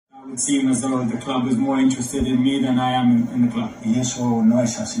It seemed as though the club is more interested in me than I am in the club. Y eso no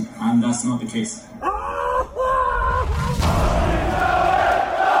es así. And that's not the case.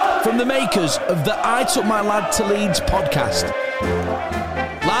 From the makers of the I Took My Lad to Leeds podcast.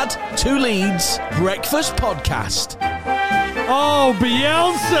 Lad to Leeds Breakfast Podcast. Oh,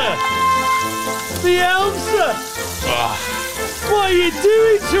 Bielsa! Bielsa! What are you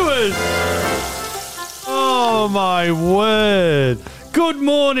doing to us? Oh, my word. Good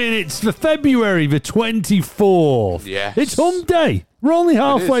morning. It's the February the 24th. Yes. It's hump day. We're only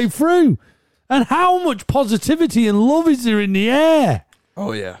halfway through. And how much positivity and love is there in the air?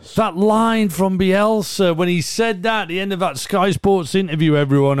 Oh, yes. That line from Bielsa when he said that at the end of that Sky Sports interview,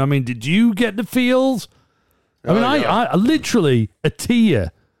 everyone. I mean, did you get the feels? I literally, a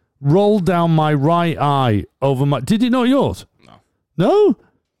tear rolled down my right eye over my... Did it not yours? No. No?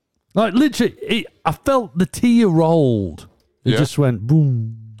 Like, literally, I felt the tear rolled. It just went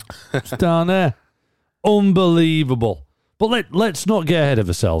boom. It's down there. Unbelievable. But let's not get ahead of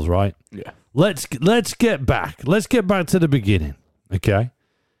ourselves, right? Yeah. Let's get back. Let's get back to the beginning, okay?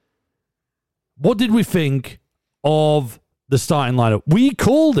 What did we think of the starting lineup? We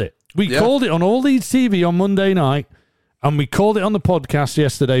called it. We called it on All Leeds TV on Monday night, and we called it on the podcast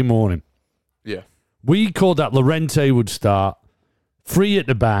yesterday morning. Yeah. We called that Llorente would start, free at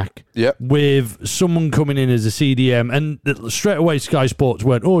the back, with someone coming in as a CDM, and straight away Sky Sports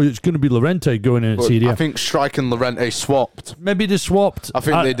went, oh, it's going to be Llorente going in at CDM. I think Strike and Llorente swapped. Maybe they swapped. I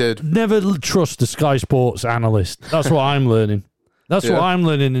think they did. Never trust the Sky Sports analyst. That's what I'm learning. That's what I'm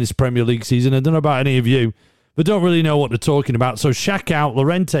learning in this Premier League season. I don't know about any of you, but don't really know what they're talking about. So Shaq out,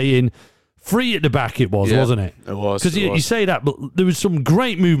 Llorente in, free at the back it was, wasn't it? It was. Because you say that, but there was some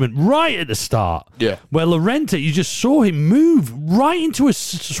great movement right at the start. Yeah. Where Llorente, you just saw him move right into a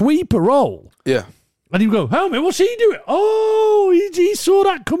sweeper role. Yeah. And you go, Helmet, what's he doing? Oh, he saw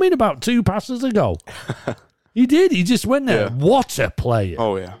that coming about 2 passes ago. He did. He just went there. Yeah. What a player.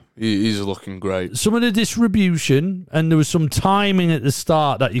 Oh, yeah. He's looking great. Some of the distribution, and there was some timing at the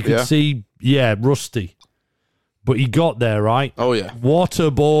start that you could see, rusty. But he got there, right? Oh, yeah. What a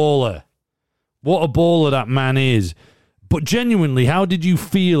baller. What a baller that man is. But genuinely, how did you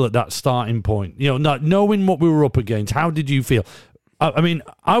feel at that starting point? You know, not knowing what we were up against, how did you feel? I mean,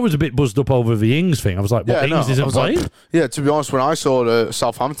 I was a bit buzzed up over the Ings thing. I was like, what, Ings isn't playing? Like, to be honest, when I saw the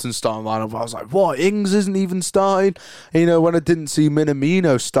Southampton starting lineup, I was like, what, Ings isn't even starting? And, when I didn't see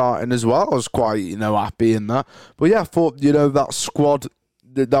Minamino starting as well, I was quite, happy in that. But yeah, I thought, that squad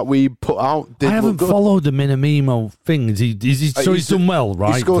that we put out did I haven't followed the Minamino thing. He's done well,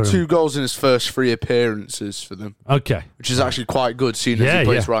 right? He scored 2 goals in his first 3 appearances for them. Okay. Which is actually quite good, seeing as he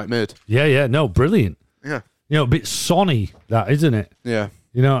plays right mid. Yeah, no, brilliant. Yeah. A bit Sonny, that, isn't it? Yeah.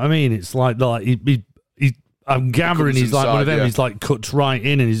 You know what I mean? It's like he I'm gathering he's like one of them. Yeah. He's like cuts right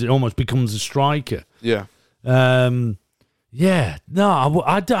in and he almost becomes a striker. Yeah. Yeah. No,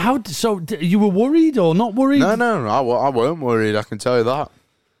 so you were worried or not worried? No, I weren't worried, I can tell you that.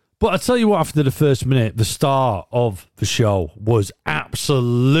 But I tell you what, after the first minute, the star of the show was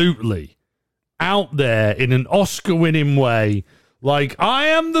absolutely out there in an Oscar-winning way. Like, I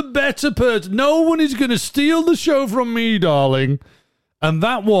am the better person. No one is going to steal the show from me, darling. And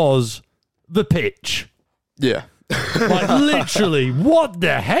that was the pitch. Yeah. Like, literally, what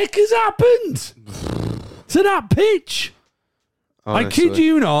the heck has happened to that pitch? Honestly.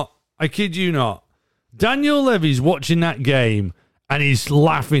 I kid you not. Daniel Levy's watching that game and he's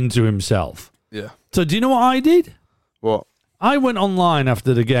laughing to himself. Yeah. So do you know what I did? What? I went online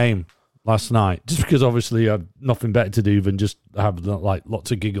after the game last night, just because obviously I had nothing better to do than just have like lots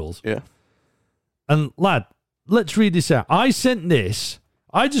of giggles. Yeah. And lad, let's read this out. I sent this.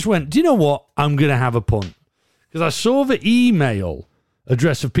 I just went, do you know what? I'm going to have a punt. Because I saw the email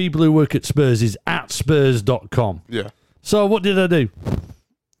address of people who work at Spurs is @spurs.com. Yeah. So what did I do?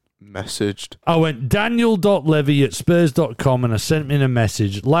 Messaged. I went daniel.levy@spurs.com and I sent him a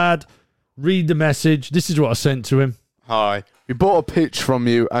message. Lad, read the message. This is what I sent to him. Hi. We bought a pitch from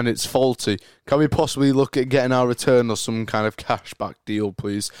you and it's faulty. Can we possibly look at getting our return or some kind of cashback deal,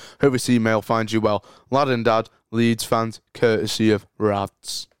 please? Hope this email finds you well. Lad and Dad, Leeds fans, courtesy of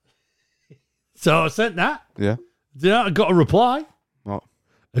Rads. So I sent that. Yeah. I got a reply. What?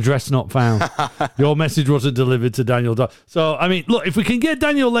 Address not found. Your message wasn't delivered to Daniel. So, I mean, look, if we can get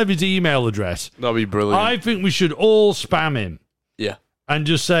Daniel Levy's email address, that'd be brilliant. I think we should all spam him. Yeah. And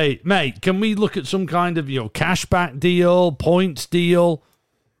just say, mate, can we look at some kind of, cashback deal, points deal?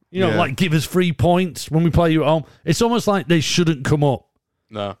 Like give us free points when we play you at home. It's almost like they shouldn't come up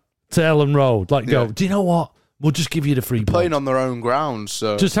to Ellen Road. Go, do you know what? We'll just give you the free points. Playing on their own ground,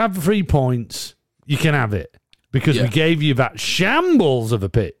 so... Just have the 3 points. You can have it. because we gave you that shambles of a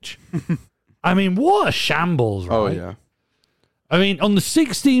pitch. I mean, what a shambles, right? Oh, yeah. I mean, on the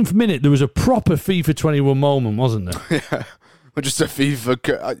 16th minute, there was a proper FIFA 21 moment, wasn't there? Yeah. Or just a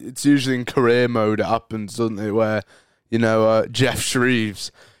FIFA. It's usually in career mode. It happens, doesn't it? Where, Jeff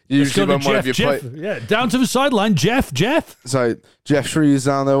Shreves. Usually when one of you play. Yeah, down to the sideline, Jeff. It's like, Jeff Shreves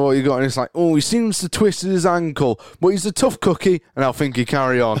down there, what you got? And it's like, oh, he seems to twist his ankle, but he's a tough cookie, and I'll think he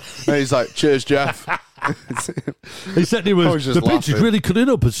carry on. And he's like, cheers, Jeff. He said the pitch is really cutting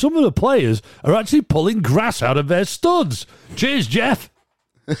up, and some of the players are actually pulling grass out of their studs. Cheers, Jeff.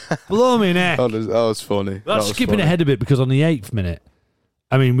 Blow me neck. That was funny. That's skipping ahead a bit, because on the 8th minute,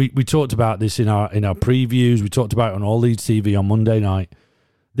 I mean, we talked about this in our previews. We talked about it on All Leeds TV on Monday night.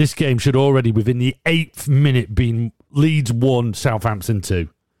 This game should already, within the 8th minute, been Leeds 1, Southampton 2.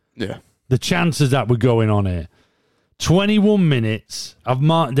 Yeah. The chances that were going on here. 21 minutes. I've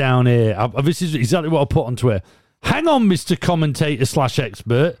marked down here. This is exactly what I put on Twitter. Hang on, Mr.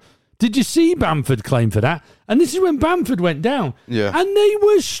 Commentator/expert. Did you see Bamford claim for that? And this is when Bamford went down. Yeah. And they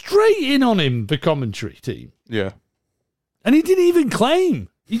were straight in on him, the commentary team. Yeah. And he didn't even claim.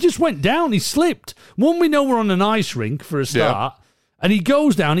 He just went down. He slipped. One, we know we're on an ice rink for a start. Yeah. And he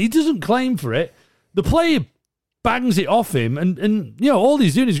goes down. He doesn't claim for it. The player bangs it off him. And all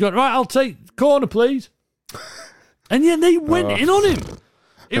he's doing is going, right, I'll take corner, please. And yet they went in on him.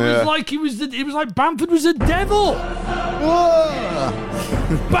 It was like it was like Bamford was a devil.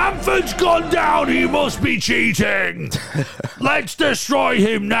 Bamford's gone down. He must be cheating. Let's destroy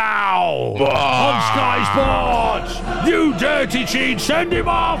him now on Sky Sports. You dirty cheat. Send him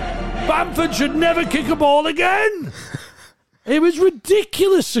off. Bamford should never kick a ball again. It was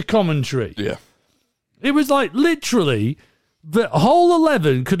ridiculous, the commentary. Yeah. It was like literally the whole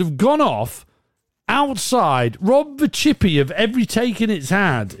 11 could have gone off outside, robbed the chippy of every taking it's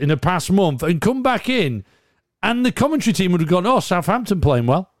had in the past month, and come back in, and the commentary team would have gone, oh, Southampton playing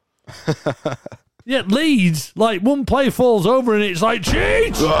well. Yet Leeds, like, one player falls over and it's like,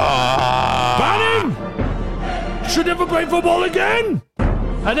 cheat! Ban him! Should never play football again!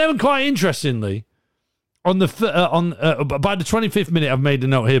 And then, quite interestingly, by the 25th minute, I've made a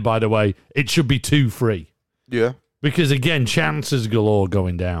note here, by the way, it should be 2-3. Yeah. Because, again, chances galore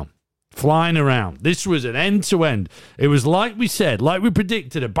going down. Flying around. This was an end-to-end. It was like we said, like we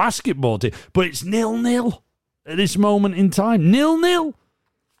predicted, a basketball team, but it's 0-0 at this moment in time. 0-0.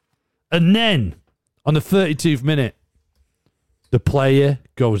 And then, on the 32th minute, the player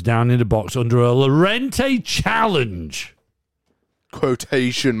goes down in the box under a Llorente challenge.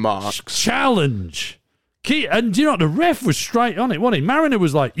 Quotation marks. Challenge. And do you know what? The ref was straight on it, wasn't he? Mariner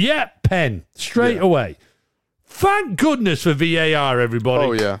was like, yeah, pen. Straight away. Thank goodness for VAR, everybody.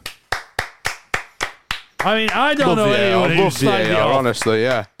 Oh, yeah. I mean, I don't know anyone who's slagged it off. Honestly,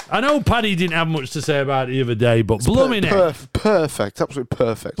 yeah. I know Paddy didn't have much to say about it the other day, but blooming it. Perfect. Absolutely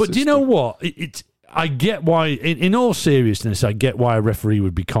perfect. But do you know what? I get why, in all seriousness, I get why a referee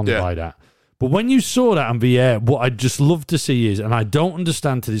would be conned by that. But when you saw that on VAR, what I'd just love to see is, and I don't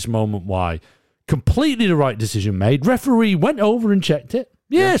understand to this moment why, completely the right decision made. Referee went over and checked it.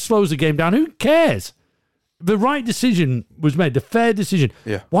 Yeah, slows the game down. Who cares? The right decision was made, the fair decision.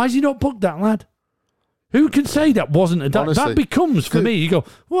 Yeah. Why has he not booked that lad? Who can say that wasn't a that becomes, for me, you go,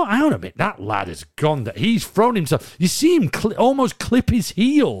 well, hang on a minute, that lad has gone, he's thrown himself. You see him almost clip his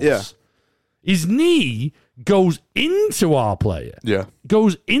heels. Yeah. His knee goes into our player. Yeah.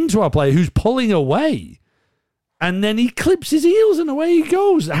 Goes into our player who's pulling away. And then he clips his heels and away he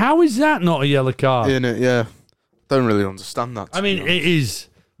goes. How is that not a yellow card? Yeah. Don't really understand that. I mean, it is.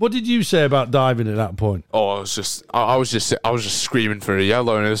 What did you say about diving at that point? Oh, I was just screaming for a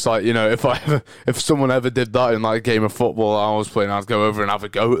yellow, and it's like, if someone ever did that in like a game of football I was playing, I'd go over and have a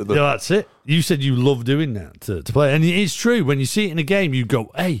go at them. Yeah, that's it. You said you love doing that to play, and it's true. When you see it in a game, you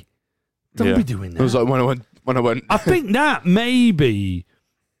go, "Hey, don't be doing that." It was like when I went. I think that maybe.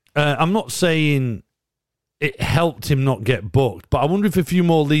 I'm not saying it helped him not get booked, but I wonder if a few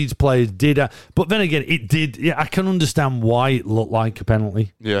more Leeds players did. But then again, it did. Yeah, I can understand why it looked like a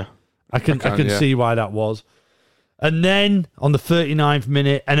penalty. Yeah. I can see why that was. And then, on the 39th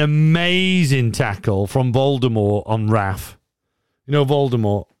minute, an amazing tackle from Voldemort on Raf. You know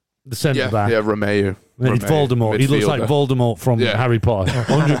Voldemort, the centre-back? Yeah, Romeo. It's Voldemort. He looks like Voldemort from Harry Potter.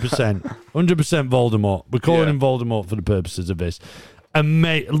 100%. 100% Voldemort. We're calling him Voldemort for the purposes of this.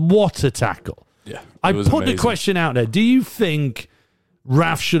 What a tackle. Yeah, I put the question out there. Do you think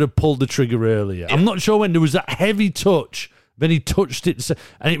Raf should have pulled the trigger earlier? Yeah. I'm not sure when. There was that heavy touch, then he touched it,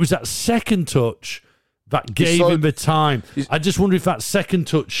 and it was that second touch that gave him the time. I just wonder if that second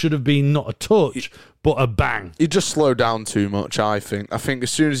touch should have been not a touch, but a bang. He just slowed down too much, I think. I think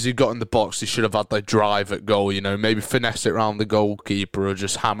as soon as he got in the box, he should have had the drive at goal, maybe finesse it around the goalkeeper or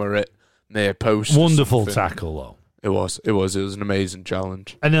just hammer it near post. Wonderful tackle, though. It was an amazing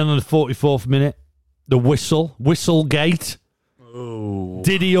challenge. And then on the 44th minute, the whistle gate. Oh.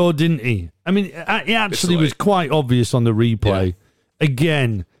 Did he or didn't he? I mean, it actually was quite obvious on the replay. Yeah.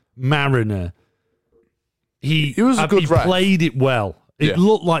 Again, Mariner. He was a good ref. Played it well. It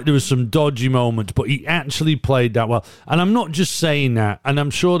looked like there was some dodgy moments, but he actually played that well. And I'm not just saying that. And I'm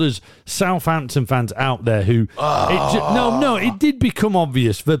sure there's Southampton fans out there who... it did become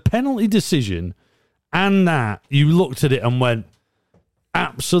obvious. The penalty decision and that, you looked at it and went,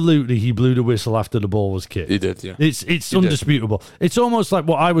 absolutely, he blew the whistle after the ball was kicked. He did, yeah. It's undisputable. It's almost like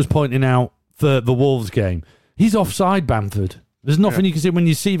what I was pointing out for the Wolves game. He's offside, Bamford. There's nothing you can say. When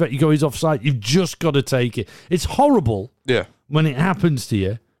you see that, you go, he's offside. You've just got to take it. It's horrible when it happens to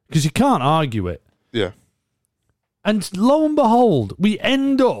you because you can't argue it. Yeah. And lo and behold, we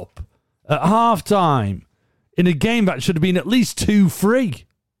end up at half-time in a game that should have been at least 2-3.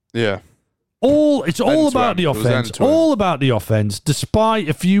 Yeah. It's all about the offense. All about the offense. Despite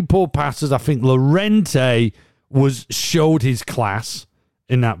a few poor passes, I think Llorente showed his class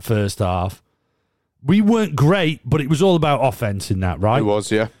in that first half. We weren't great, but it was all about offense in that, right? It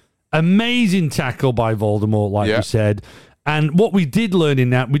was, yeah. Amazing tackle by Voldemort, like you said. And what we did learn in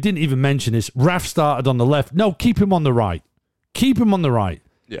that, we didn't even mention this, Raf started on the left. No, keep him on the right. Keep him on the right.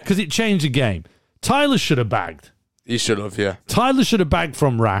 Yeah. Because it changed the game. Tyler should have bagged. He should have, yeah. Tyler should have bagged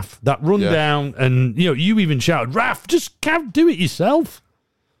from Raf. That run down, and you even shouted, Raf, just can't do it yourself.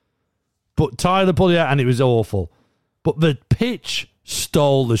 But Tyler pulled it out, and it was awful. But the pitch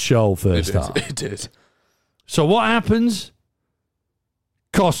stole the show first half. It did. So what happens?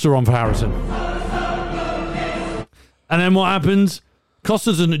 Costa on for Harrison. And then what happens?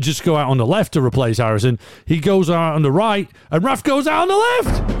 Costa doesn't just go out on the left to replace Harrison. He goes out on the right, and Raf goes out on the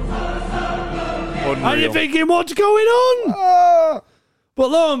left. Unreal. And you're thinking, what's going on? But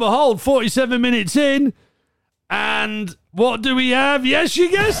lo and behold, 47 minutes in, and what do we have? Yes, you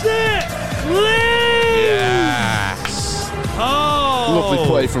guessed it! Leeds! Yes! Oh! Lovely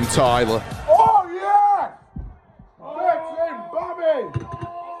play from Tyler. Oh, yeah! That's him, Bobby!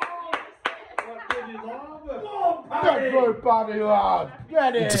 Get good, Bobby, lad.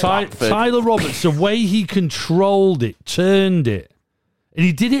 Get it. Tyler Roberts, the way he controlled it, turned it, and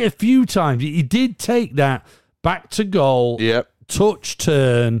he did it a few times. He did take that back to goal, touch,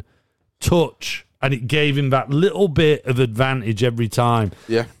 turn, touch, and it gave him that little bit of advantage every time.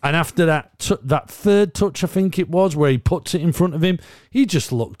 Yeah. And after that, that third touch, I think it was, where he puts it in front of him, he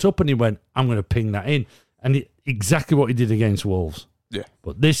just looked up and he went, I'm going to ping that in. And exactly what he did against Wolves. Yeah.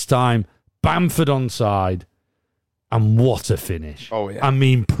 But this time, Bamford onside. And what a finish. Oh, yeah. I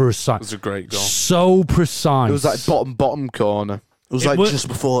mean, precise. It was a great goal. So precise. It was like bottom corner. It was just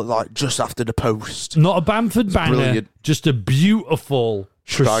before, just after the post. Not a Bamford banger, brilliant. Just a beautiful,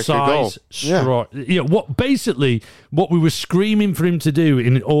 precise strike. Yeah. What we were screaming for him to do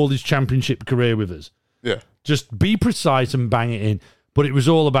in all his championship career with us. Yeah. Just be precise and bang it in. But it was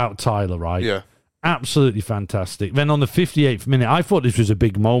all about Tyler, right? Yeah. Absolutely fantastic. Then on the 58th minute, I thought this was a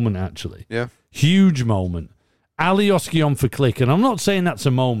big moment, actually. Yeah. Huge moment. Alioski on for Click, and I'm not saying that's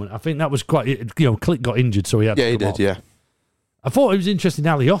a moment. I think that was quite, Click got injured, so he had to come off. Yeah. I thought it was interesting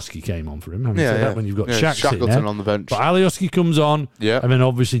Alioski came on for him. That when you've got Shackleton on the bench. But Alioski comes on, and then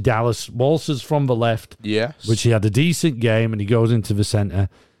obviously Dallas Walters from the left, which he had a decent game, and he goes into the centre.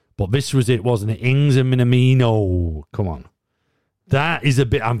 But this was it, wasn't it? Ings and Minamino. Come on. That is a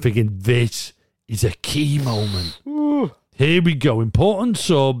bit, I'm thinking, this is a key moment. Ooh. Here we go. Important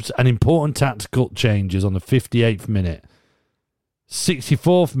subs and important tactical changes on the 58th minute.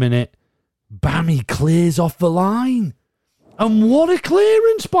 64th minute, Bammy clears off the line. And what a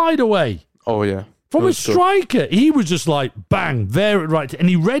clearance, by the way. Oh, yeah. From a striker. He was just like, bang, there at right. And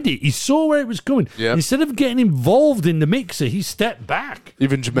he read it. He saw where it was going. Yeah. Instead of getting involved in the mixer, he stepped back.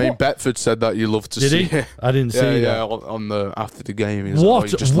 Even Jermaine Bettford said that you love to see it. I didn't see that. Yeah, after the game. He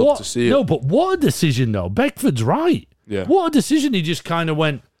was you just love to see it. No, but what a decision, though. Beckford's right. Yeah. What a decision. He just kind of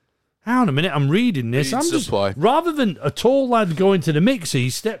went, hang on a minute, I'm reading this. Rather than a tall lad going to the mixer, he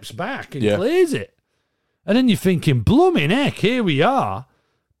steps back and clears it. And then you're thinking, blooming heck, here we are.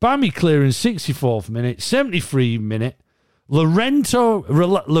 Bammy clearing 64th minute, 73 minute. Llorente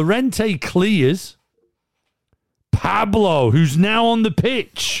clears. Pablo, who's now on the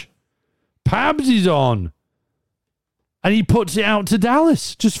pitch. Pabs is on. And he puts it out to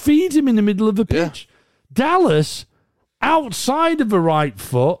Dallas. Just feeds him in the middle of the pitch. Dallas, outside of the right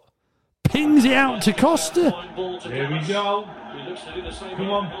foot, pings it out to Costa. Here we go. Come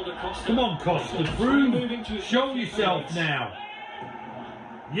on, Costa. Prove. Show yourself now.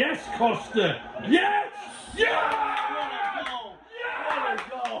 Yes, Costa. Yes! Yeah! Yes!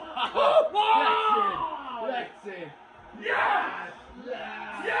 Let's in. Yes!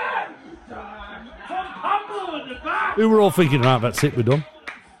 Yes! From Pablo at the back. We were all thinking, right, that's it, we're done.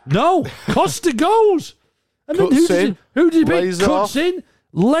 No, Costa goes. And then who did he pick? Cuts in,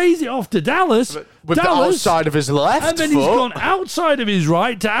 lays it off to Dallas. With Dallas, the outside of his left and then foot. he's gone outside of his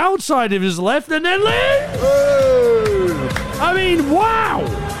right to outside of his left, and then Leeds. Oh. I mean, wow.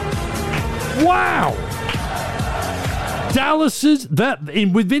 Dallas's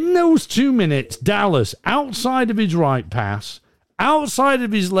within those 2 minutes, Dallas outside of his right pass, outside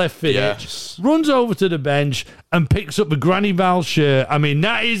of his left finish, runs over to the bench and picks up the Granny Val shirt. I mean,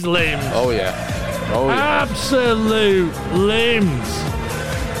 that is limbs. Oh yeah. Absolute limbs.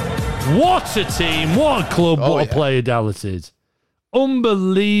 What a team, what a club, what a player Dallas is.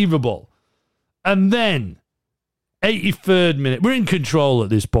 Unbelievable. And then, 83rd minute, we're in control at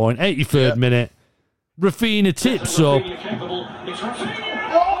this point, 83rd minute, Rafinha tips up.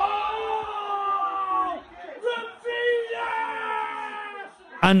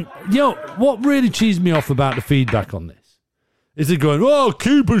 And, what really cheesed me off about the feedback on this is they're going, oh,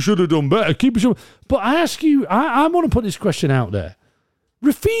 keeper should have done better, But I ask you, I want to put this question out there.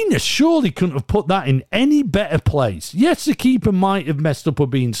 Rafinha surely couldn't have put that in any better place. Yes, the keeper might have messed up or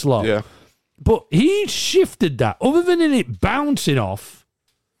been slow. Yeah. But he shifted that, other than it bouncing off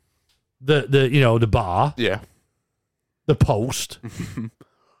the bar, the post.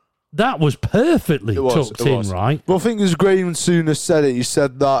 That was perfectly tucked in, right? Well, I think as Graham Souness said it, he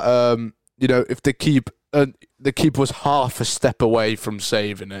said that if the keeper was half a step away from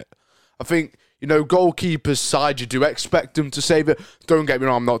saving it. I think goalkeeper's side, you do expect them to save it. Don't get me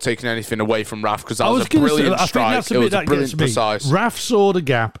wrong, I'm not taking anything away from Raf because that was a brilliant strike. It was brilliant precise. Raf saw the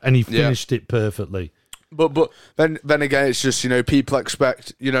gap and he finished it perfectly. But then again, it's just, people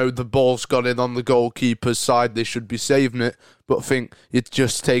expect, the ball's got in on the goalkeeper's side, they should be saving it. But I think it's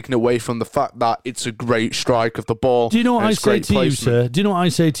just taken away from the fact that it's a great strike of the ball. Do you know what I say to you, sir? Do you know what I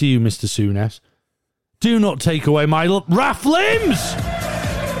say to you, Mr. Souness? Do not take away my Raf limbs!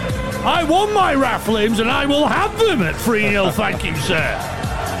 I won my Raf limbs and I will have them at 3-0, thank you, sir.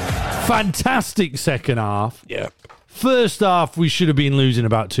 Fantastic second half. Yeah. First half, we should have been losing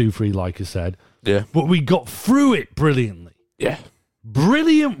about 2-3, like I said. Yeah. But we got through it brilliantly. Yeah.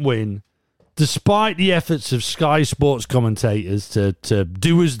 Brilliant win, despite the efforts of Sky Sports commentators to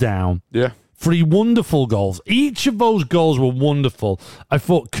do us down. Yeah. 3 wonderful goals. Each of those goals were wonderful. I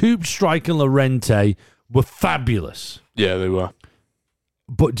thought Coop, Strike and Llorente were fabulous. Yeah, they were.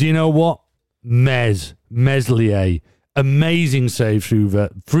 But do you know what? Meslier, amazing save through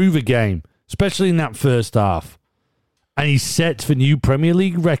the game, especially in that first half. And he sets the new Premier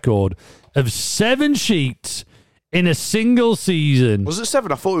League record of 7 sheets in a single season. Was it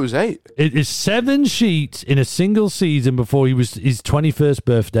 7? I thought it was 8. It is 7 sheets in a single season before his 21st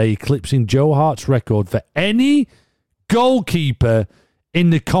birthday, eclipsing Joe Hart's record for any goalkeeper in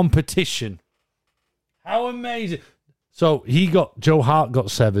the competition. How amazing. So Joe Hart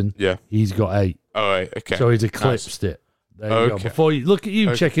got 7. Yeah. He's got 8. Oh, right, okay. So he's eclipsed it. There you go. Before you look at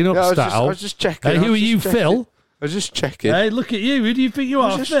you checking up, I was just checking. Hey, who are you, Phil? I was just checking. Hey, look at you. Who do you think you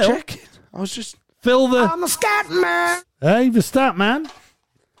are, Phil? I was just Phil I'm a scat man. Hey, the stat man.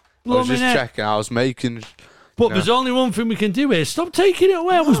 I was just checking. I was making. But there's only one thing we can do here. Stop taking it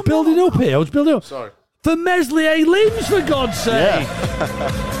away. I was building up here. Sorry. For Meslier limbs, for God's sake.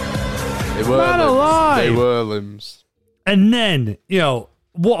 They were Man limbs. alive. They were limbs. And then,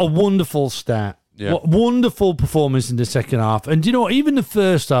 what a wonderful stat. Yeah. What wonderful performance in the second half. And you know what? Even the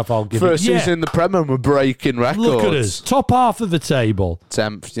first half, I'll give First season in the Premier, we're breaking records. Look at us. Top half of the table.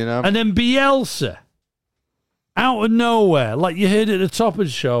 10th, And then Bielsa, out of nowhere, like you heard at the top of the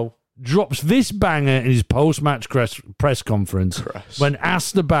show, drops this banger in his post-match press conference when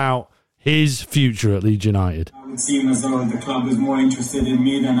asked about his future at Leeds United. It would seem as though the club is more interested in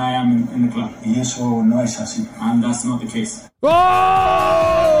me than I am in the club. Yes, oh, no es así. And that's not the case. Oh!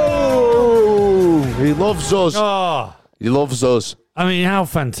 He loves us. Oh, He loves us. I mean, how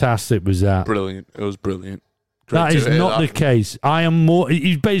fantastic was that? Brilliant. It was brilliant. That is not the case. I am more.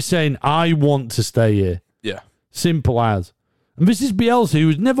 He's basically saying, I want to stay here. Yeah. Simple as. And this is Bielsa,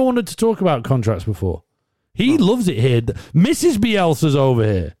 who's never wanted to talk about contracts before. He loves it here. Mrs. Bielsa's over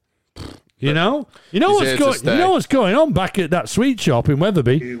here. You know what's going on back at that sweet shop in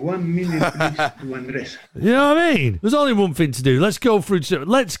Wetherby. 1 minute, please, to undress. You know what I mean? There's only one thing to do. Let's go through.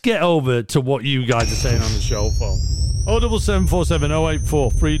 Let's get over to what you guys are saying on the show phone. 07747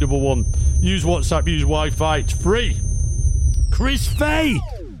 084 311. Use WhatsApp. Use Wi-Fi. It's free. Chris Fay.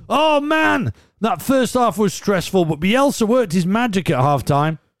 Oh man, that first half was stressful, but Bielsa worked his magic at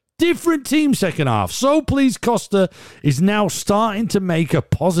half-time. Different team second half. So pleased Costa is now starting to make a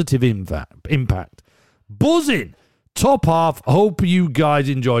positive impact. Buzzing. Top half. Hope you guys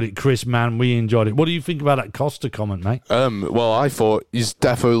enjoyed it. Chris, man, we enjoyed it. What do you think about that Costa comment, mate? Well, I thought he's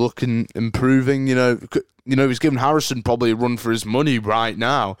definitely looking improving. He's giving Harrison probably a run for his money right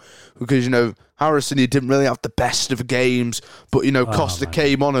now because, Harrison, he didn't really have the best of games, but, Costa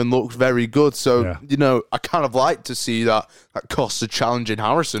came on and looked very good. So, I kind of like to see that Costa challenging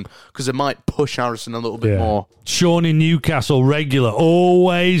Harrison because it might push Harrison a little bit more. Sean in Newcastle, regular,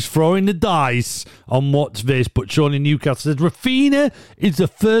 always throwing the dice on what's this, but Sean in Newcastle says, Rafinha is the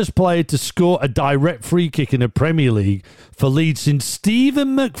first player to score a direct free kick in the Premier League for Leeds since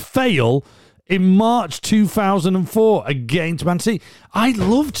Stephen McPhail in March 2004 against Man City. I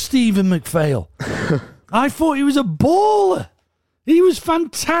loved Stephen McPhail. I thought he was a baller. He was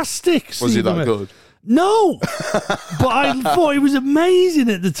fantastic. Was he that good? No. But I thought he was amazing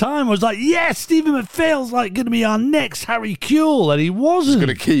at the time. I was like, yes, Stephen McPhail's like going to be our next Harry Kewell. And he wasn't. He's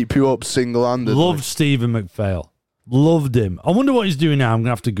going to keep you up single-handedly. Loved Stephen McPhail. Loved him. I wonder what he's doing now. I'm going to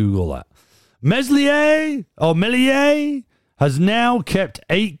have to Google that. Meslier has now kept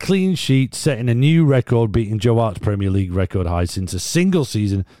 8 clean sheets, setting a new record, beating Joe Hart's Premier League record high since a single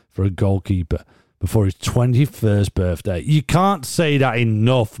season for a goalkeeper before his 21st birthday. You can't say that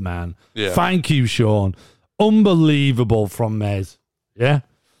enough, man. Yeah. Thank you, Sean. Unbelievable from Mez. Yeah?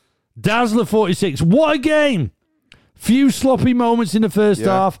 Dazzler 46. What a game! Few sloppy moments in the first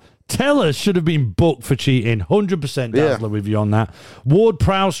half. Tellers should have been booked for cheating. 100% Dazzler with you on that. Ward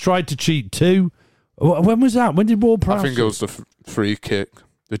Prowse tried to cheat too. When was that? When did Ward Prowse? I think it was the free kick,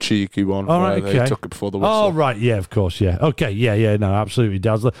 the cheeky one. All right, They took it before the whistle. Oh, right, yeah, of course, yeah. Okay, yeah, no, absolutely,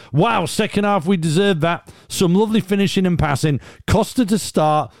 Dazzler. Wow, second half, we deserved that. Some lovely finishing and passing. Costa to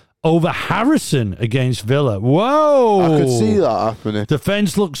start over Harrison against Villa. Whoa! I could see that happening.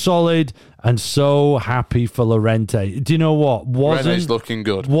 Defence looked solid, and so happy for Llorente. Do you know what? Lorente's looking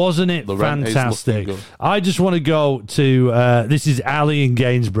good. Wasn't it fantastic? I just want to go to, this is Ali in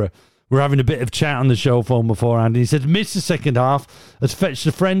Gainsborough. We're having a bit of chat on the show phone beforehand. And he said, missed the second half. Has fetched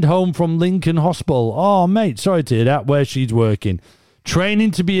a friend home from Lincoln Hospital. Oh, mate, sorry to hear that, where she's working.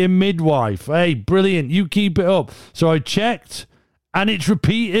 Training to be a midwife. Hey, brilliant. You keep it up. So I checked, and it's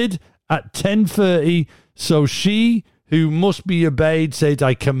repeated at 10:30. So she, who must be obeyed, said,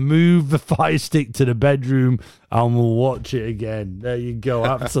 I can move the fire stick to the bedroom and we'll watch it again. There you go.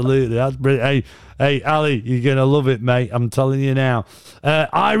 Absolutely. That's brilliant. Hey, Ali, you're going to love it, mate. I'm telling you now.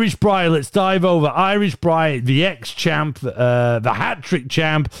 Irish Bryant, let's dive over. Irish Bryant, the ex-champ, the hat-trick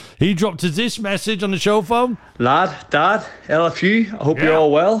champ. He dropped us this message on the show phone. Lad, Dad, LFU, I hope you're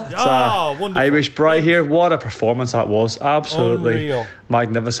all well. It's wonderful. Irish Bryant here. What a performance that was. Absolutely Unreal.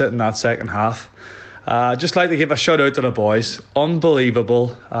 Magnificent in that second half. Just like to give a shout out to the boys.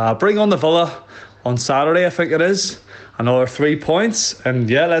 Unbelievable. Bring on the Villa on Saturday, I think it is. Another 3 points. And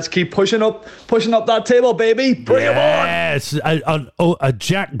yeah, let's keep pushing up that table, baby. Bring them on. Yes, a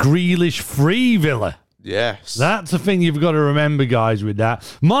Jack Grealish free Villa. Yes. That's the thing you've got to remember, guys, with that.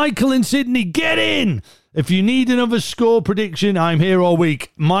 Michael in Sydney, get in! If you need another score prediction, I'm here all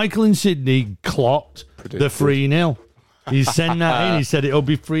week. Michael in Sydney clocked the 3-0. He sent that in. He said it'll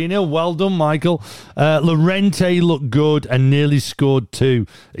be 3-0. Well done, Michael. Llorente looked good and nearly scored 2.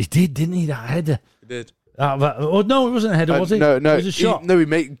 He did, didn't he, that header? He did. No, it wasn't a header, was it? No. It was a shot.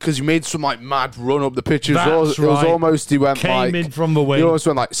 He made some mad run up the pitch. It was right. almost he went Came in from the wing. He almost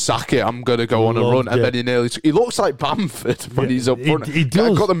went sack it. I'm gonna go on a run, and then he looks like Bamford when he's up front. He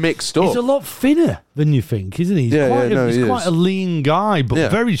does. I got them mixed up. He's a lot thinner than you think, isn't he? He's quite a lean guy, but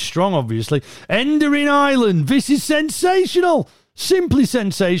very strong, obviously. Ender in Ireland. This is sensational. Simply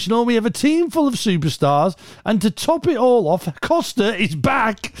sensational. We have a team full of superstars, and to top it all off, Costa is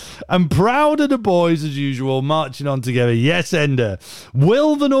back and proud of the boys as usual, marching on together. Yes, Ender.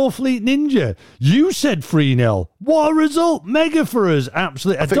 Will the Northfleet Ninja, you said 3-0. What a result. Mega for us.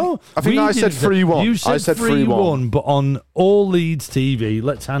 Absolutely. I think I said 3-1. You said 3-1, but on All Leeds TV,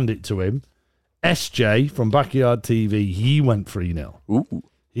 let's hand it to him. SJ from Backyard TV, he went 3-0. Ooh.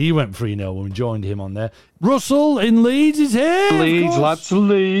 He went 3-0 when we joined him on there. Russell in Leeds is here. Leeds, lads,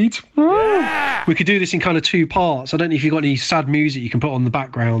 Leeds. Yeah. We could do this in kind of 2 parts. I don't know if you've got any sad music you can put on the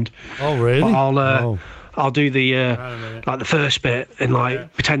background. Oh, really? But I'll do the like the first bit and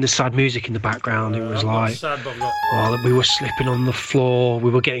pretend there's sad music in the background. It was we were slipping on the floor. We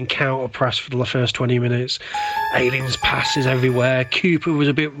were getting counter pressed for the first 20 minutes. Aliens passes everywhere. Cooper was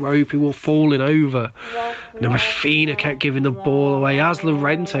a bit ropey. We were falling over. And then Rafinha kept giving the ball away, as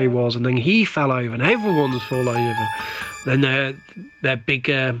Llorente was, and then he fell over, and everyone was falling over. Then their big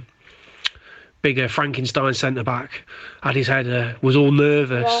Frankenstein centre-back had his head, was all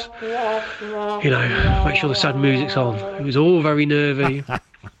nervous. Make sure the sad music's on. It was all very nervy.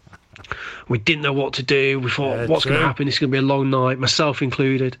 We didn't know what to do. We thought, what's going to happen? This is going to be a long night, myself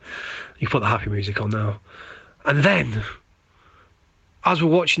included. You put the happy music on now. And then, as we're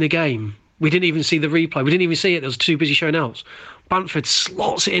watching the game, we didn't even see the replay. We didn't even see it. There was too busy showing else. Bamford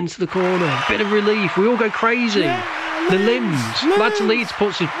slots it into the corner. Bit of relief. We all go crazy. The limbs. Lad to Leeds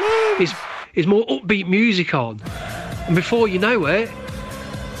puts his more upbeat music on. And before you know it,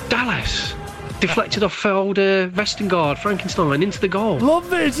 Dallas deflected off old Vestergaard, Frankenstein, into the goal. Love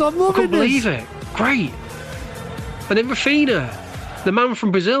this. I'm loving this. I couldn't believe it. Great. And then Rafinha, the man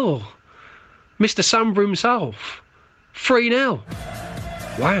from Brazil, Mr. Sambra himself, 3-0.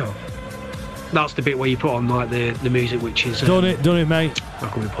 Wow. That's the bit where you put on the music, which is done it, mate. How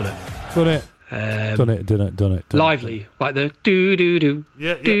can we put it? Done it. Done it. Lively, like the do do do,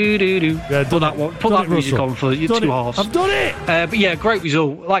 do do do. Yeah, put that one. Put that music on for your two halves. I've done it. But yeah, great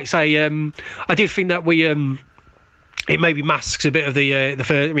result. Like I say, I did think that we it maybe masks a bit of the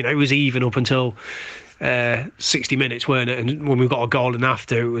first. It was even up until 60 minutes, weren't it? And when we got a goal and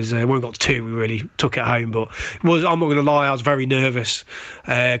after, it was when we got to 2, we really took it home. But I'm not going to lie, I was very nervous.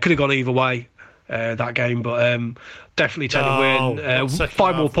 Could have gone either way. That game, but definitely take the win.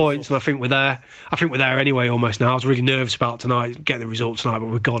 5 more points, and I think we're there. I think we're there anyway, almost now. I was really nervous about tonight, getting the result tonight, but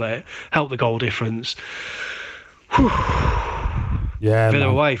we've got it. Helped the goal difference. Whew. Yeah, Villa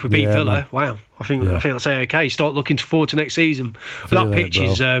away. If we beat Villa, man. Wow. I think I'll say okay. Start looking forward to next season. But that pitch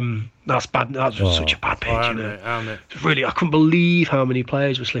is that's bad. That's such a bad pitch. Really, I couldn't believe how many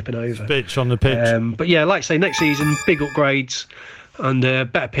players were slipping over. Pitch on the pitch. But yeah, like I say, next season, big upgrades. And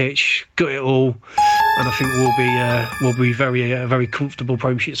better pitch, got it all, and I think we'll be very comfortable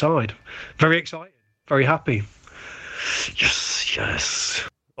Premiership side. Very excited, very happy. Yes.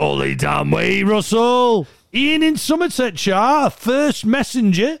 Ollie damn way, Russell. Ian in Somersetshire, first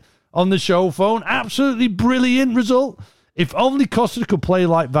messenger on the show phone. Absolutely brilliant result. If only Costa could play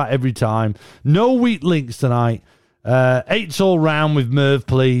like that every time. No weak links tonight. 8s all round with Merv,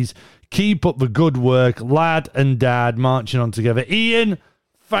 please. Keep up the good work, lad and dad marching on together. Ian,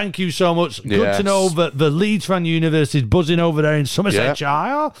 thank you so much. Good to know that the Leeds Fan Universe is buzzing over there in Somersetshire.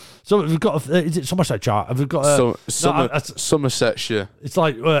 Yeah. So we've got, is it Somersetshire? We've got Somersetshire. It's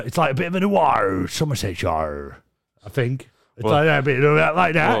like a bit of a noir, Somersetshire, I think. It's like a bit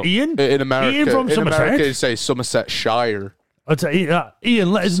like that. Ian? In America, Ian from Somerset. America, you say Somersetshire. I'll tell you,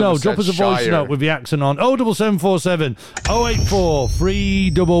 Ian, let us know. Drop us a voice note with the accent on. 07747 084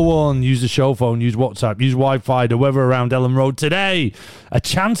 311. Use the show phone, use WhatsApp, use Wi-Fi. The weather around Ellen Road today. A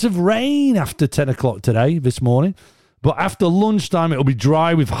chance of rain after 10 o'clock today, this morning. But after lunchtime, it'll be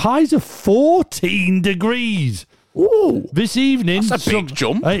dry with highs of 14 degrees. Ooh, this evening, that's a big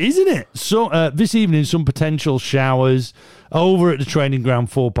jump, isn't it? So this evening, some potential showers over at the training ground,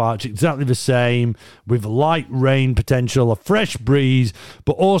 Four Parks, exactly the same, with light rain potential, a fresh breeze,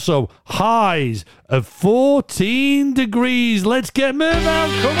 but also highs of 14 degrees. Let's get moving out.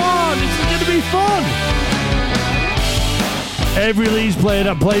 Come on, this is going to be fun. Every Leeds player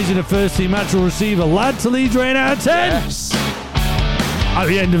that plays in a first team match will receive a lad to Leeds rating out of 10. Yes. At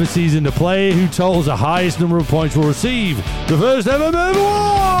the end of the season, the player who totals the highest number of points will receive the first ever Merv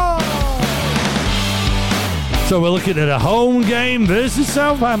Award. So we're looking at a home game versus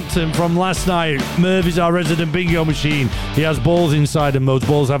Southampton from last night. Merv is our resident bingo machine. He has balls inside him. Those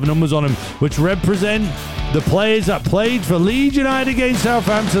balls have numbers on them, which represent the players that played for Leeds United against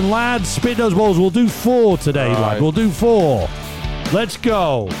Southampton. Lads, spit those balls. We'll do 4 today, lad. We'll do 4. Let's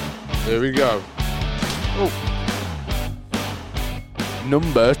go. There we go.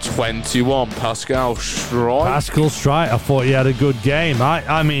 Number 21, Pascal Strike. Pascal Strike. I thought he had a good game. I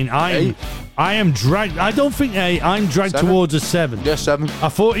am dragged. I don't think I'm dragged 7? towards a 7. Yeah, 7. I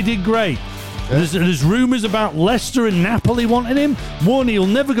thought he did great. Yeah. There's rumours about Leicester and Napoli wanting him. One, he'll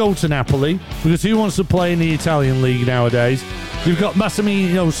never go to Napoli because who wants to play in the Italian league nowadays? We've got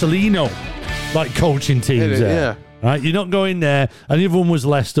Massimiliano Salino like coaching teams there. Yeah. Right? You're not going there. And the other one was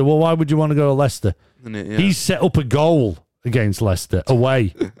Leicester. Well, why would you want to go to Leicester? Yeah. He's set up a goal against Leicester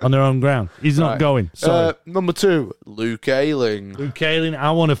away on their own ground. He's not going. Number 2, Luke Ayling.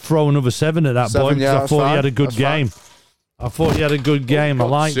 I want to throw another 7 at that point because I thought he had a good game. I thought he had a good game. I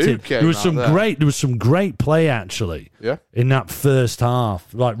liked it. There was some great play actually. Yeah. In that first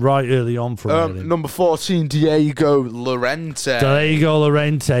half, like right early on from number 14, Diego Llorente.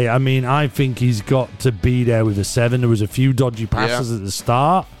 I mean, I think he's got to be there with a 7. There was a few dodgy passes at the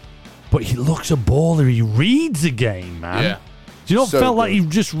start, but he looks a baller. He reads the game, man. Yeah. Do you not felt like he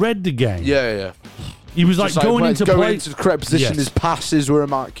just read the game? Yeah. He was like going into the correct position. His passes were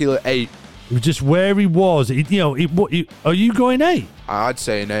immaculate. 8. It was just where he was. Are you going 8? I'd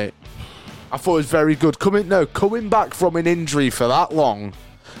say an 8. I thought it was very good. Coming back from an injury for that long,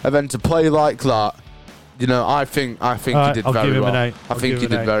 and then to play like that, I think he did I'll very give him well. An 8. I think he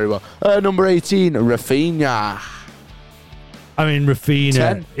did very well. Number 18, Rafinha. I mean, Rafinha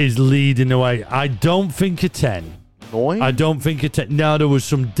 10? is leading the way. I don't think a 10. 9? I don't think a 10. No, there was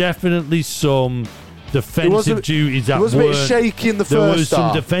definitely some defensive duties that It was a bit shaky in the first half. There was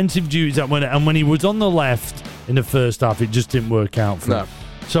some defensive duties that went, and when he was on the left in the first half, it just didn't work out for him.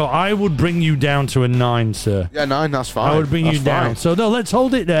 So I would bring you down to a 9, sir. Yeah, 9, that's fine. I would bring you down. So no, let's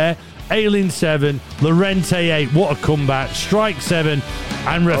hold it there. Ailing 7, Llorente 8. What a comeback. Strike 7,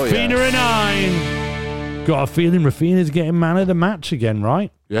 and Rafinha a 9. Got a feeling Rafinha's getting man of the match again,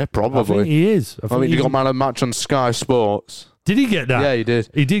 right? Yeah, probably. I think he is. I mean, he got man of the match on Sky Sports. Did he get that? Yeah, he did.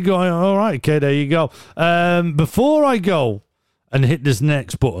 He did go, all right, okay, there you go. Before I go and hit this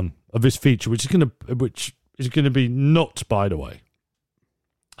next button of this feature, which is gonna be nuts, by the way,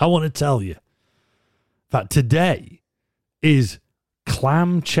 I want to tell you that today is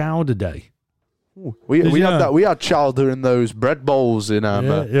clam chowder day. We had that. We had chowder in those bread bowls in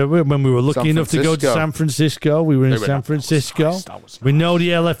when we were lucky enough to go to San Francisco. We were in San Francisco. We know the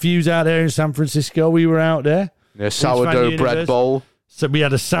LFU's out there in San Francisco. We were out there. Yeah, sourdough bread bowl. So we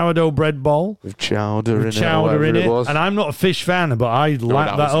had a sourdough bread bowl with chowder in it. And I'm not a fish fan, but I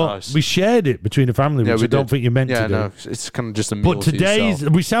lapped that up. Nice. We shared it between the family, which I don't think you're meant to do. No, it's kind of just a meal. But today's,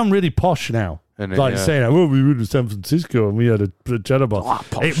 we sound really posh now. Saying, oh, we were in San Francisco and we had a cheddar bowl.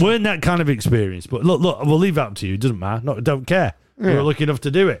 It weren't that kind of experience. But look, we'll leave that up to you. It doesn't matter. No, don't care. We were lucky enough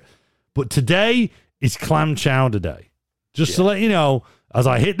to do it. But today is clam chowder day. Just to let you know, as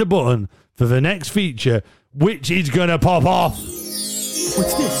I hit the button for the next feature, which is going to pop off.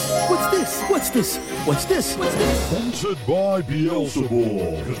 What's this? What's this? What's this? What's this? What's this? Sponsored by Beelzebub.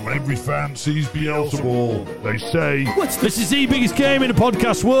 Because when every fan sees Beelzebub, they say, What's this? This is the biggest game in the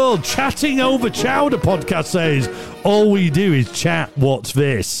podcast world. Chatting over chowder podcast says, all we do is chat. What's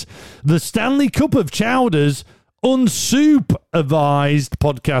this? The Stanley Cup of Chowders unsupervised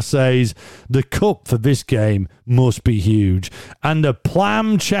podcast says the cup for this game must be huge, and the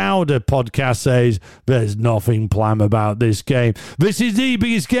Plam Chowder podcast says there's nothing plam about this game. This is the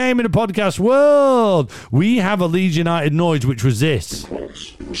biggest game in the podcast world. We have a Leeds United noise, which was this,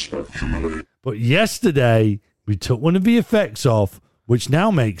 but yesterday we took one of the effects off, which now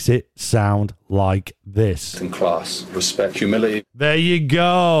makes it sound like this. In class, respect, humility. There you go.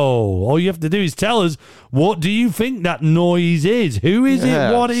 All you have to do is tell us, what do you think that noise is? Who is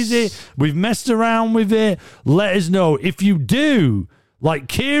it? What is it? We've messed around with it. Let us know. If you do, like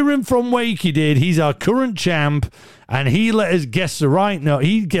Kieran from Wakey did, he's our current champ, and he let us guess the right note.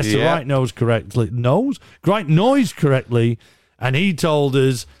 He guessed the right noise correctly. Right noise correctly, and he told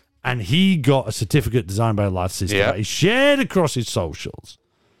us, and he got a certificate designed by a lad sister that he shared across his socials.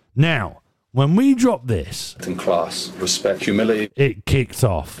 Now, when we drop this... In class, respect, humility. It kicked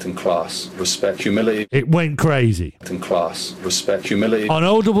off. In class, respect, humility. It went crazy. In class, respect, humility. On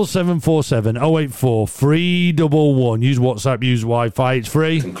 07747 084 311. Use WhatsApp, use Wi-Fi, it's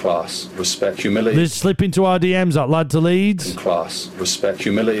free. In class, respect, humility. Let's slip into our DMs at Lad to Leeds. In class, respect,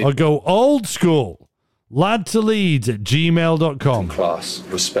 humility. Or go old school. Ladtoleeds at gmail.com. Class,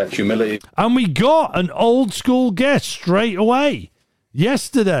 respect, humility. And we got an old school guest straight away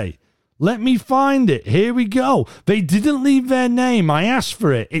yesterday. Let me find it. Here we go. They didn't leave their name. I asked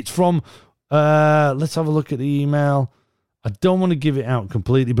for it. It's from, let's have a look at the email. I don't want to give it out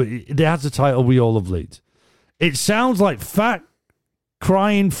completely, but it has the title, We All Love Leeds. It sounds like Fat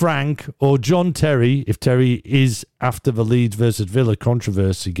Crying Frank or John Terry, if Terry is after the Leeds versus Villa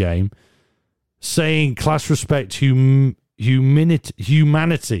controversy game, saying class, respect, humanity.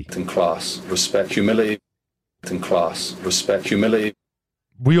 In class, respect, humility. In class, respect, humility.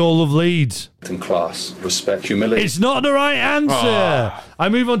 We all love Leeds. In class, respect, humility. It's not the right answer. I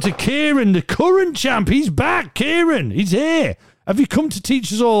move on to Kieran, the current champ. He's back, Kieran. He's here. Have you come to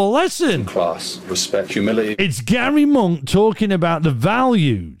teach us all a lesson? In class, respect, humility. It's Gary Monk talking about the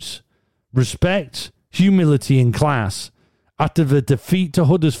values, respect, humility, and class after the defeat to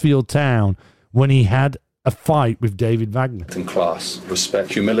Huddersfield Town, when he had a fight with David Wagner. In class,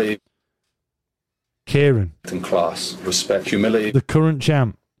 respect, humility. Kieran. And class, respect, humility. The current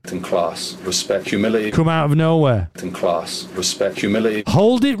champ. And class, respect, humility. Come out of nowhere. And class, respect, humility.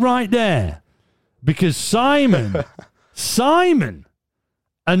 Hold it right there. Because Simon,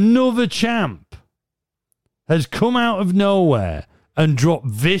 another champ, has come out of nowhere and dropped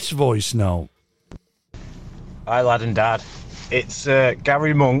this voice note. Hi, lad and dad. It's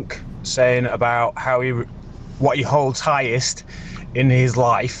Gary Monk saying about how what he holds highest in his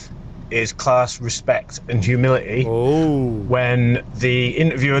life is class, respect, and humility. Oh. When the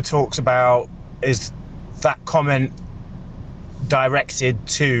interviewer talks about is that comment directed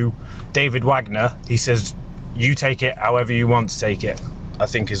to David Wagner, he says, "You take it however you want to take it," I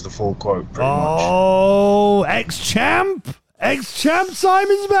think is the full quote, pretty much. Oh, ex-champ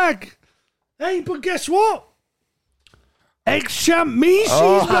Simon's back. Hey, but guess what? Ex-champ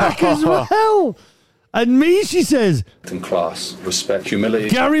Mishi's back as well. And Mishi says, And class, respect, humility.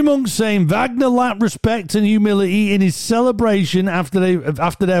 Gary Monk saying Wagner lacked respect and humility in his celebration after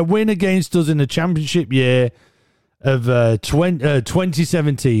their win against us in the championship year of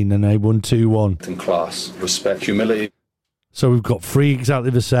 2017, and they won 2-1. And class, respect, humility. So we've got three exactly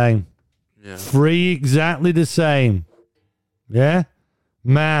the same. Yeah. Three exactly the same. Yeah?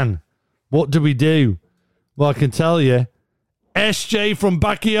 Man, what do we do? Well, I can tell you, SJ from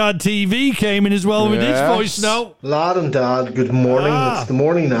Backyard TV came in as well with his voice note. Lad and Dad, good morning. It's the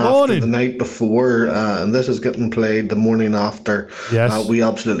morning after the night before, and this is getting played the morning after. Yes. We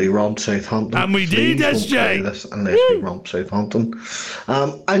absolutely romped Southampton. And we did, Please don't play SJ. this unless we romp Southampton.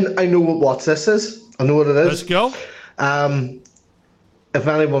 I know what this is. I know what it is. Let's go. If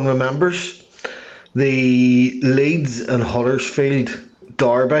anyone remembers, the Leeds and Huddersfield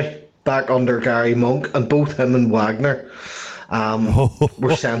derby back under Gary Monk, and both him and Wagner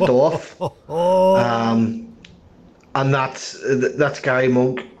were sent off. And that's Gary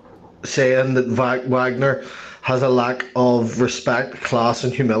Monk saying that Wagner has a lack of respect, class,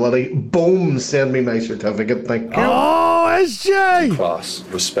 and humility. Boom! Send me my certificate. Thank you. Oh, SJ! Class,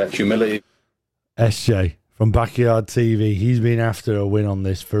 respect, humility. SJ from Backyard TV. He's been after a win on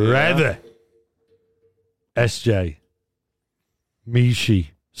this forever. Yeah. SJ, Mishi,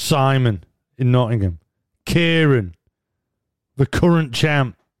 Simon in Nottingham, Kieran, the current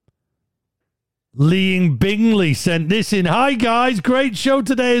champ, Lee Bingley sent this in. Hi guys, great show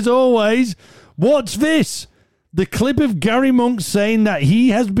today as always. What's this? The clip of Gary Monk saying that he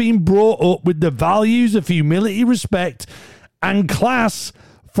has been brought up with the values of humility, respect, and class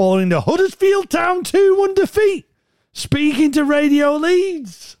following the Huddersfield Town 2-1 defeat. Speaking to Radio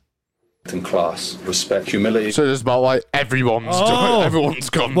Leeds. And class, respect, humility. So it's about like everyone's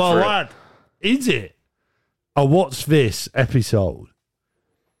gone well, for it. lad, is it a What's This episode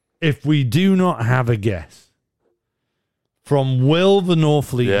if we do not have a guest from Will the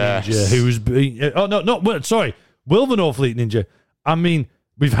Northfleet Ninja, who's been... Will the Northfleet Ninja. I mean,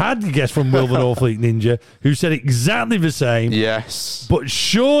 we've had a guest from Will the Northfleet Ninja who said exactly the same. Yes. But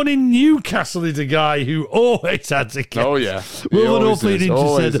Sean in Newcastle is a guy who always had to guess. Oh, yeah. Will the Northfleet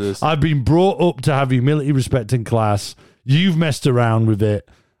Ninja said, I've been brought up to have humility, respect, and class. You've messed around with it.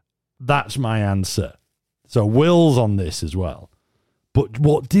 That's my answer. So Will's on this as well. But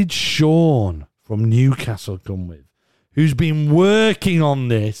what did Sean from Newcastle come with? Who's been working on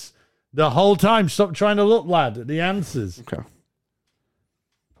this the whole time? Stop trying to look, lad, at the answers. Okay.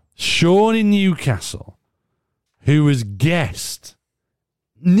 Sean in Newcastle, who has guessed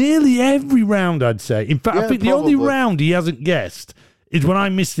nearly every round, I'd say. In fact, I think the only round he hasn't guessed is when I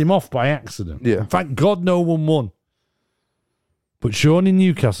missed him off by accident. Yeah. In fact, God, no one won. But Sean in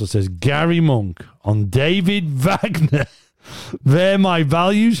Newcastle says, Gary Monk on David Wagner. They're my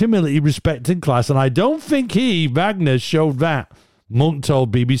values, humility, respect, and class. And I don't think Wagner, showed that. Monk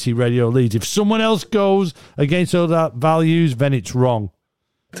told BBC Radio Leeds, if someone else goes against all that values, then it's wrong.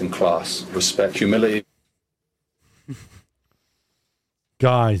 And class, respect, humility.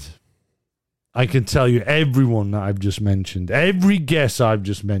 Guys, I can tell you everyone that I've just mentioned, every guess I've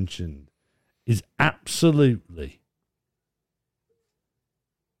just mentioned is absolutely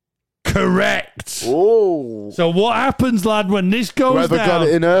correct. Oh. So what happens, lad, when this goes Whoever down? got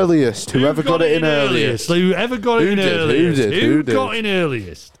it in earliest. Whoever got it in earliest. Whoever got it in earliest. Who got in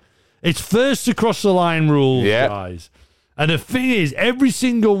earliest? It's first across the line rules, guys. And the thing is, every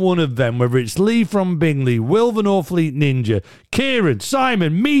single one of them, whether it's Lee from Bingley, Will the Northfleet Ninja, Kieran,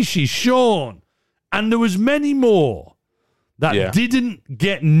 Simon, Mishi, Sean, and there was many more that didn't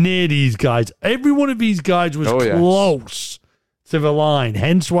get near these guys. Every one of these guys was close to the line,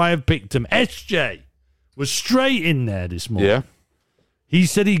 hence why I've picked him. SJ was straight in there this morning. Yeah. He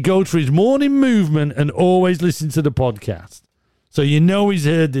said he'd go for his morning movement and always listen to the podcast. So you know he's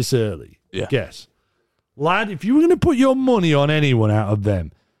heard this early. Yeah. Guess. Lad, if you were going to put your money on anyone out of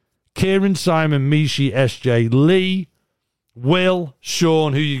them, Kieran, Simon, Mishi, SJ, Lee, Will,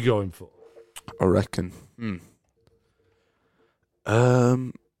 Sean, who are you going for? I reckon.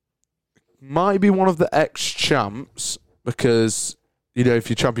 Might be one of the ex-champs because, if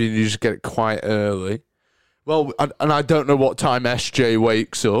you're champion, you just get it quite early. Well, and I don't know what time SJ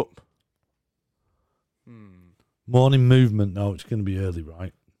wakes up. Morning movement, though. It's going to be early,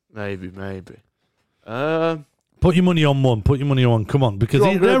 right? Maybe. Put your money on one. Put your money on one. Come on, because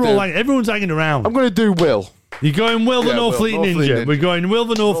they're all like, everyone's hanging around. I'm going to do Will. You're going Will the North Fleet Ninja. We're going Will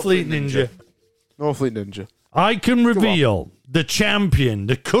the North Fleet Ninja. North Fleet Ninja. I can reveal the champion,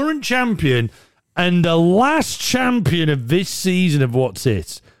 the current champion, and the last champion of this season of What's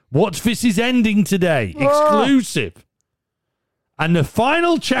It. What's This is ending today. Exclusive. And the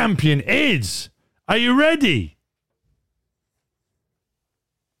final champion is, are you ready?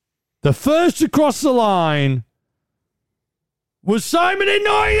 The first across the line was Simon in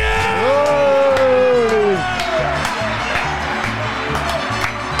Oh!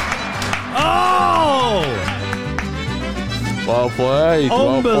 Well played.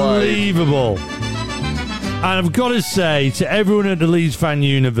 Unbelievable. And I've got to say to everyone at the Leeds Fan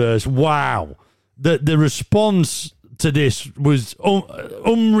Universe, wow, the response to this was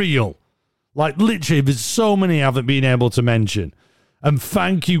unreal. Like, literally, there's so many I haven't been able to mention. And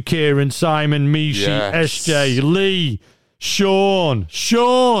thank you, Kieran, Simon, Mishi, SJ, Lee, Sean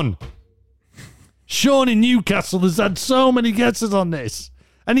in Newcastle has had so many guesses on this.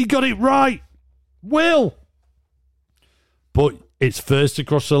 And he got it right. Will. But it's first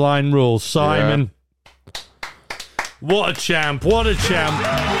across the line rule. Simon. Yeah. What a champ. Limbs,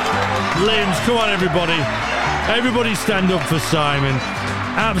 come on, everybody. Everybody stand up for Simon.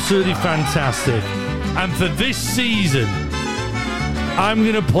 Absolutely fantastic. And for this season, I'm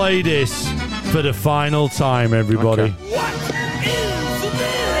going to play this for the final time, everybody. Okay. What is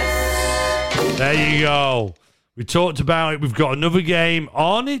this? There you go. We talked about it. We've got another game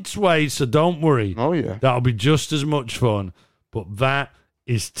on its way, so don't worry. Oh, yeah. That'll be just as much fun. But that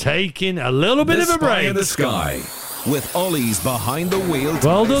is taking a little bit of a break. In the Sky, with Ollie's behind the wheel.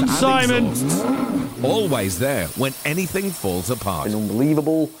 Well done, Simon. Exhaust. Always there when anything falls apart. An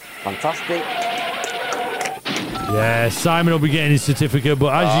unbelievable, fantastic. Yeah, Simon will be getting his certificate,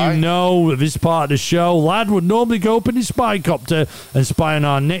 but as you know, this part of the show, Lad would normally go up in his spy copter and spy on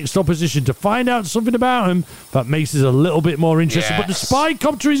our next opposition to find out something about him that makes us a little bit more interested. But the spy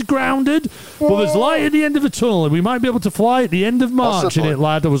copter is grounded, but there's light at the end of the tunnel, and we might be able to fly at the end of March in it,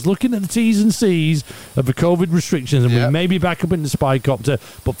 Lad. I was looking at the T's and C's of the COVID restrictions, and we may be back up in the spy copter,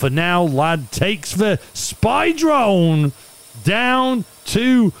 but for now, Lad takes the spy drone down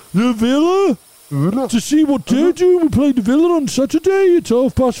to the villa. To see what they're doing. We played the Villa on Saturday at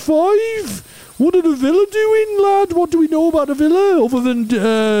 5:30. What are the Villa doing, lad? What do we know about the Villa other than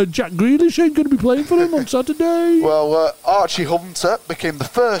Jack Grealish ain't going to be playing for them on Saturday? Well, Archie Hunter became the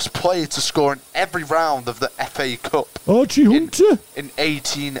first player to score in every round of the FA Cup. Archie Hunter? In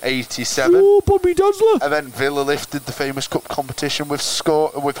 1887. Oh, Bobby Dazzler. And then Villa lifted the famous cup competition with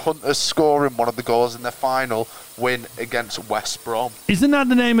Hunter scoring one of the goals in their final win against West Brom. Isn't that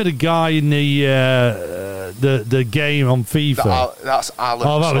the name of the guy in the game on FIFA? That's Alex.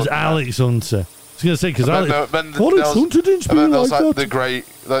 Oh, that was Alex Hunter. I was going to say, because Alex Hunter didn't spell like that.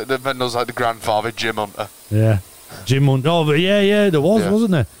 Then there was like the grandfather, Jim Hunter. Yeah. Jim Hunter. Oh, but yeah, there was,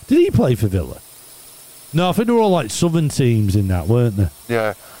 wasn't there? Did he play for Villa? No, I think they were all like southern teams in that, weren't they?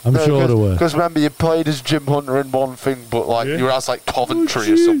 Yeah. I'm sure they were. Because remember, you played as Jim Hunter in one thing, but like you were as like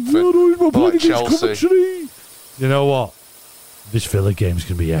Coventry or something. Like Chelsea. Coventry. You know what? This Villa game's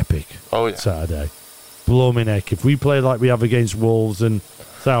going to be epic. Oh, yeah. Saturday. Blow me neck. If we play like we have against Wolves and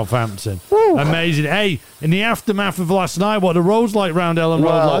Southampton. Woo. Amazing. Hey, in the aftermath of last night, what the road's like round Ellen Road,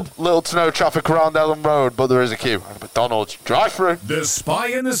 lad? Little to no traffic around Ellen Road, but there is a queue. McDonald's drive-through. The Spy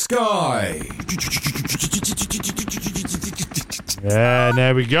in the Sky. Yeah,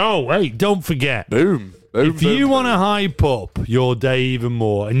 there we go. Hey, don't forget. Boom. If you want to hype up your day even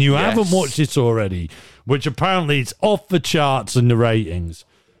more, and you haven't watched it already, which apparently it's off the charts in the ratings,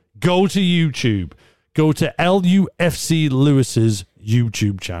 go to YouTube. Go to LUFC Lewis's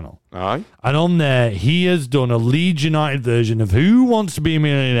YouTube channel. Aye. And on there, he has done a Leeds United version of Who Wants to Be a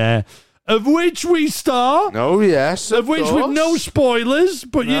Millionaire, of which we star. Oh, yes. Of which, with no spoilers,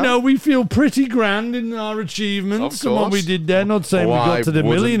 but, you know, we feel pretty grand in our achievements and what we did there. Not saying we got to the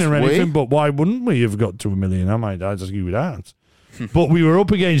million or anything, but why wouldn't we have got to a million? I might just give you that. But we were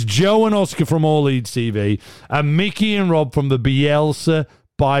up against Joe and Oscar from All Leeds TV and Mickey and Rob from the Bielsa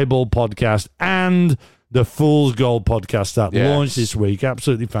Bible podcast and the Fool's Gold podcast that Yes. launched this week.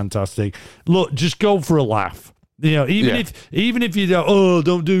 Absolutely fantastic. Look, just go for a laugh. You know, even if you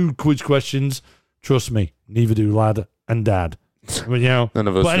don't do quiz questions, trust me, neither do Lad and Dad. I mean, you know, none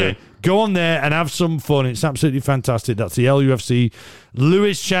of us do. Go on there and have some fun. It's absolutely fantastic. That's the LUFC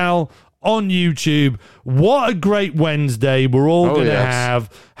Lewis channel on YouTube. What a great Wednesday we're all going to have.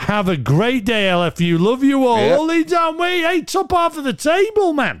 Have a great day, LFU. Love you all. Yep. All Leeds on way. Hey, top half of the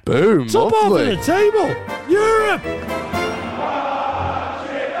table, man. Boom. Top half lovely. of the table. Europe.